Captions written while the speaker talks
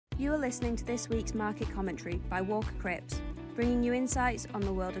You are listening to this week's market commentary by Walker Cripps, bringing you insights on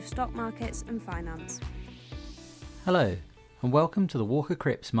the world of stock markets and finance. Hello, and welcome to the Walker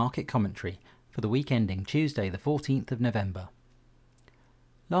Cripps market commentary for the week ending Tuesday the 14th of November.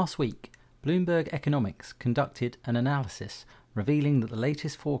 Last week, Bloomberg Economics conducted an analysis revealing that the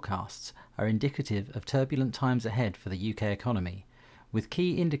latest forecasts are indicative of turbulent times ahead for the UK economy, with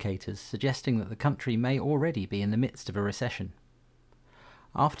key indicators suggesting that the country may already be in the midst of a recession.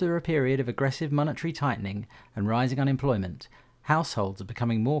 After a period of aggressive monetary tightening and rising unemployment, households are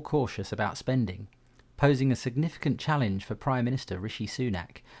becoming more cautious about spending, posing a significant challenge for Prime Minister Rishi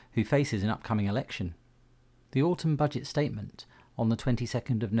Sunak, who faces an upcoming election. The autumn budget statement, on the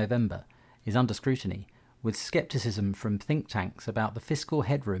 22nd of November, is under scrutiny, with scepticism from think tanks about the fiscal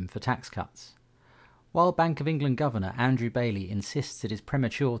headroom for tax cuts. While Bank of England Governor Andrew Bailey insists it is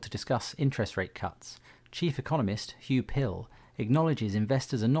premature to discuss interest rate cuts, Chief Economist Hugh Pill acknowledges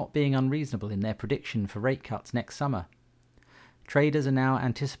investors are not being unreasonable in their prediction for rate cuts next summer. Traders are now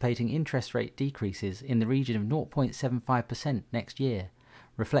anticipating interest rate decreases in the region of 0.75% next year,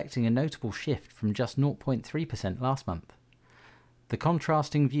 reflecting a notable shift from just 0.3% last month. The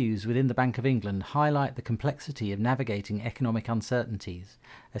contrasting views within the Bank of England highlight the complexity of navigating economic uncertainties,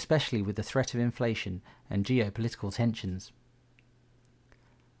 especially with the threat of inflation and geopolitical tensions.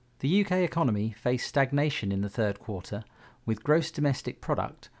 The UK economy faced stagnation in the third quarter, with gross domestic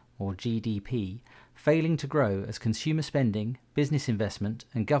product, or GDP, failing to grow as consumer spending, business investment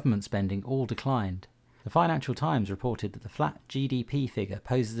and government spending all declined. The Financial Times reported that the flat GDP figure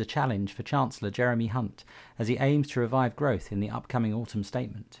poses a challenge for Chancellor Jeremy Hunt as he aims to revive growth in the upcoming autumn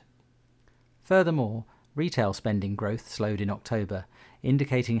statement. Furthermore, retail spending growth slowed in October,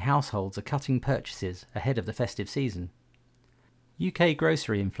 indicating households are cutting purchases ahead of the festive season. UK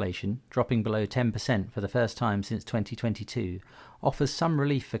grocery inflation, dropping below 10% for the first time since 2022, offers some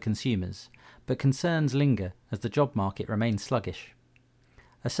relief for consumers, but concerns linger as the job market remains sluggish.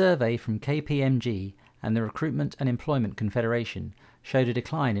 A survey from KPMG and the Recruitment and Employment Confederation showed a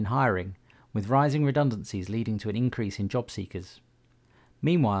decline in hiring, with rising redundancies leading to an increase in job seekers.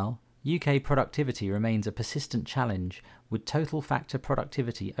 Meanwhile, UK productivity remains a persistent challenge, with total factor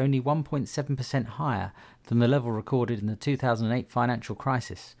productivity only 1.7% higher than the level recorded in the 2008 financial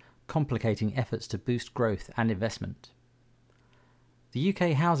crisis, complicating efforts to boost growth and investment. The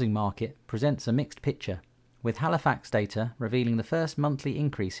UK housing market presents a mixed picture, with Halifax data revealing the first monthly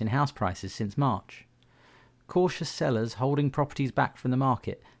increase in house prices since March. Cautious sellers holding properties back from the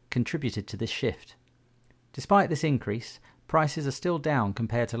market contributed to this shift. Despite this increase, prices are still down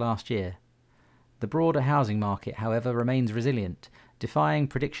compared to last year. The broader housing market, however, remains resilient, defying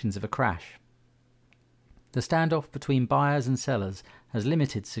predictions of a crash. The standoff between buyers and sellers has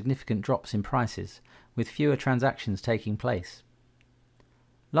limited significant drops in prices, with fewer transactions taking place.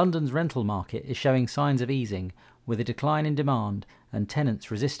 London's rental market is showing signs of easing, with a decline in demand and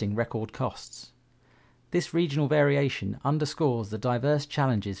tenants resisting record costs. This regional variation underscores the diverse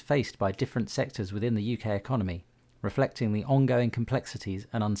challenges faced by different sectors within the UK economy, reflecting the ongoing complexities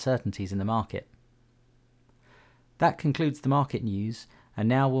and uncertainties in the market. That concludes the market news, and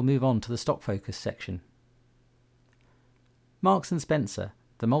now we'll move on to the stock focus section. Marks & Spencer,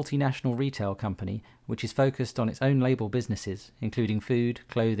 the multinational retail company which is focused on its own label businesses, including food,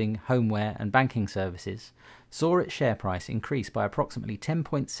 clothing, homeware and banking services, saw its share price increase by approximately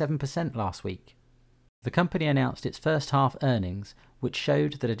 10.7% last week. The company announced its first half earnings, which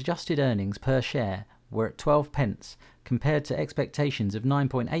showed that adjusted earnings per share were at 12 pence compared to expectations of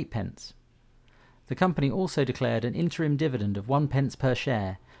 9.8 pence. The company also declared an interim dividend of 1 pence per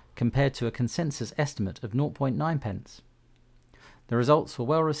share compared to a consensus estimate of 0.9 pence. The results were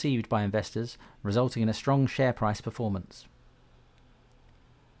well received by investors, resulting in a strong share price performance.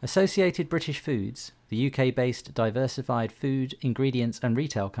 Associated British Foods, the UK-based diversified food, ingredients and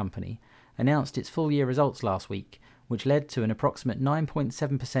retail company, announced its full-year results last week, which led to an approximate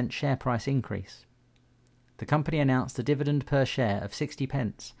 9.7% share price increase. The company announced a dividend per share of 60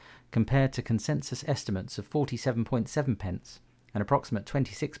 pence, compared to consensus estimates of 47.7 pence, an approximate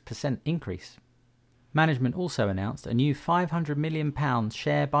 26% increase. Management also announced a new £500 million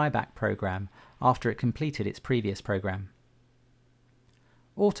share buyback programme after it completed its previous programme.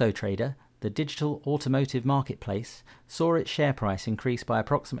 Auto Trader, the digital automotive marketplace, saw its share price increase by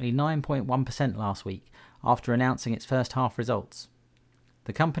approximately 9.1% last week after announcing its first half results.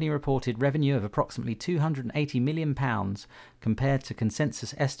 The company reported revenue of approximately £280 million compared to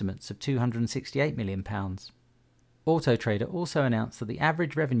consensus estimates of £268 million. Auto Trader also announced that the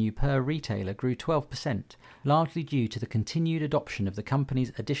average revenue per retailer grew 12%, largely due to the continued adoption of the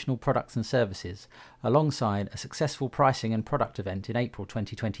company's additional products and services, alongside a successful pricing and product event in April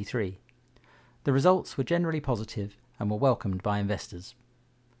 2023. The results were generally positive and were welcomed by investors.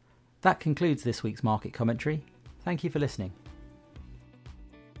 That concludes this week's market commentary. Thank you for listening.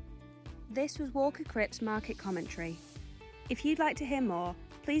 This was Walker Cripps Market Commentary. If you'd like to hear more,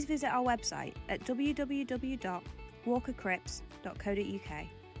 please visit our website at www.walkercripps.co.uk.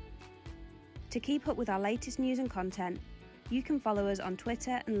 To keep up with our latest news and content, you can follow us on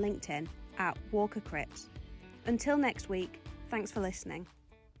Twitter and LinkedIn at Walker Cripps. Until next week, thanks for listening.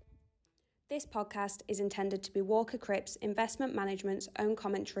 This podcast is intended to be Walker Cripps Investment Management's own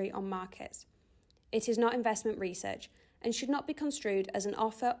commentary on markets. It is not investment research and should not be construed as an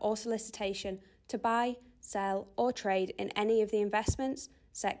offer or solicitation to buy, sell, or trade in any of the investments,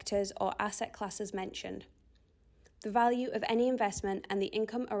 sectors, or asset classes mentioned. The value of any investment and the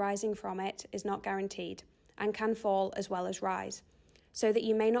income arising from it is not guaranteed and can fall as well as rise, so that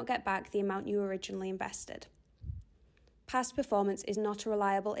you may not get back the amount you originally invested. Past performance is not a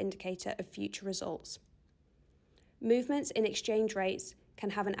reliable indicator of future results. Movements in exchange rates can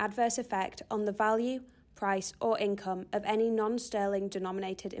have an adverse effect on the value, price, or income of any non-sterling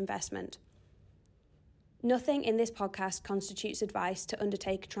denominated investment. Nothing in this podcast constitutes advice to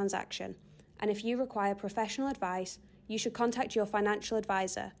undertake a transaction, and if you require professional advice, you should contact your financial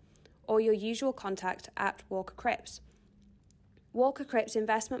advisor or your usual contact at Walker Cripps. Walker Cripps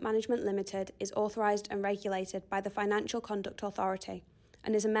Investment Management Limited is authorised and regulated by the Financial Conduct Authority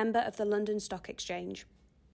and is a member of the London Stock Exchange.